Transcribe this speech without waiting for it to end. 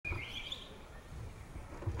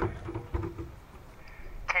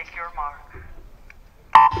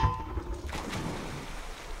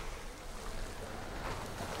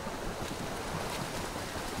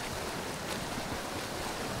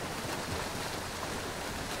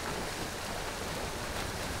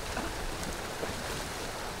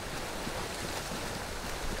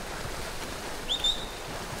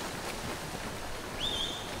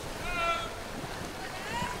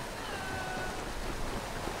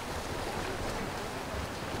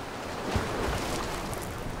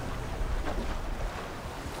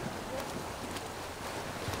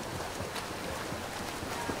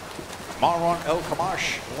Marwan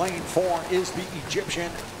ElKamash, lane 4, is the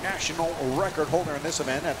Egyptian national record holder in this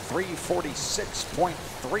event at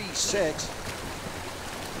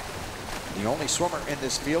 346.36. The only swimmer in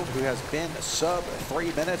this field who has been sub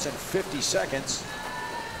 3 minutes and 50 seconds.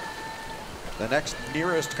 The next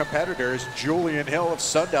nearest competitor is Julian Hill of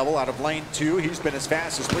Sun Devil out of lane 2. He's been as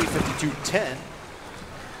fast as 3:52.10.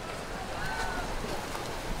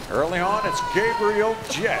 Early on, it's Gabriel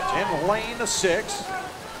Jett in lane 6.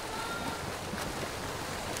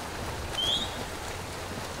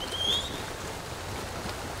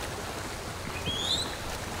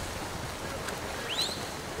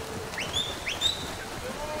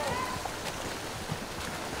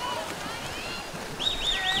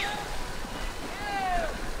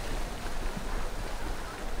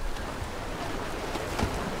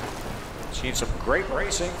 Seen some great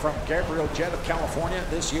racing from Gabriel Jett of California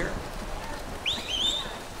this year.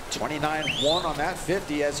 29.1 on that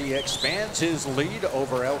 50 as he expands his lead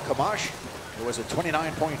over ElKamash, who was at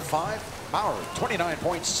 29.5. Maurer,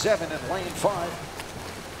 29.7 in lane 5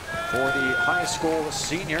 for the high school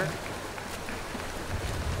senior.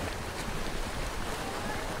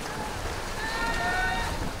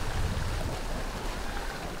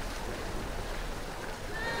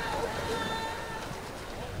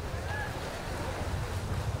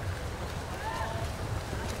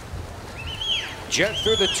 Jett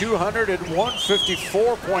through the 200 at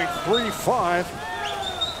 154.35.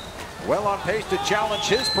 Well on pace to challenge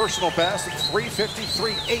his personal best at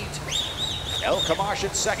 3:53.8. ElKamash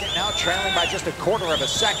in second now, trailing by just a quarter of a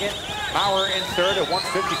second. Maurer in third at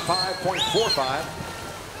 155.45.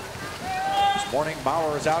 This morning,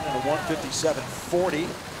 Maurer is out in a 157.40.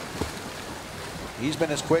 He's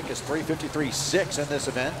been as quick as 3:53.6 in this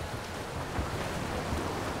event.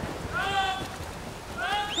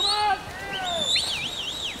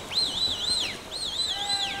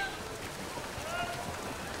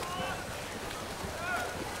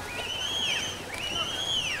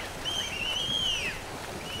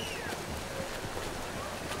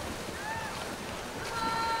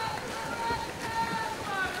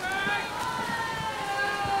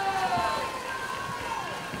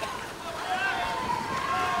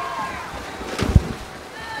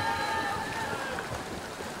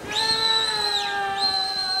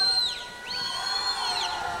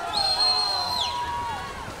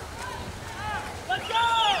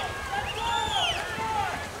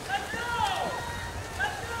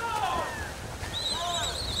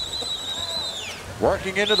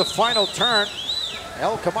 Working into the final turn,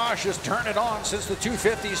 ElKamash has turned it on since the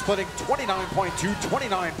 250, splitting 29.2,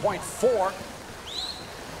 29.4.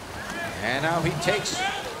 And now he takes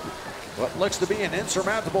what looks to be an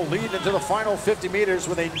insurmountable lead into the final 50 meters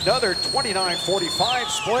with another 29.45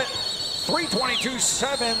 split.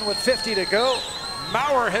 3:22.7 with 50 to go.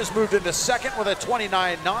 Maurer has moved into second with a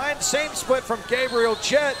 29.9. Same split from Gabriel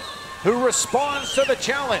Jett, who responds to the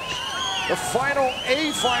challenge. The final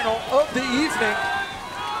A-final of the evening,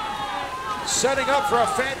 setting up for a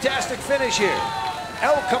fantastic finish here.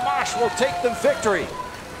 ElKamash will take the victory.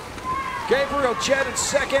 Gabriel Jett in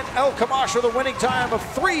second, ElKamash with a winning time of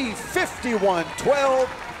 3:51.12.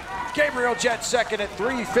 Gabriel Jett second at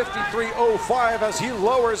 3:53.05 as he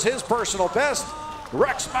lowers his personal best.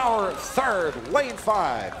 Rex Maurer third, lane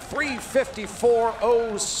 5,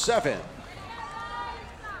 3:54.07.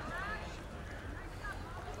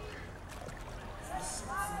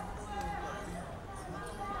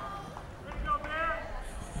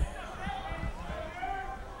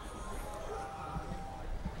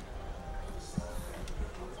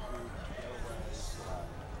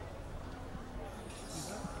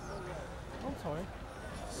 I'm sorry.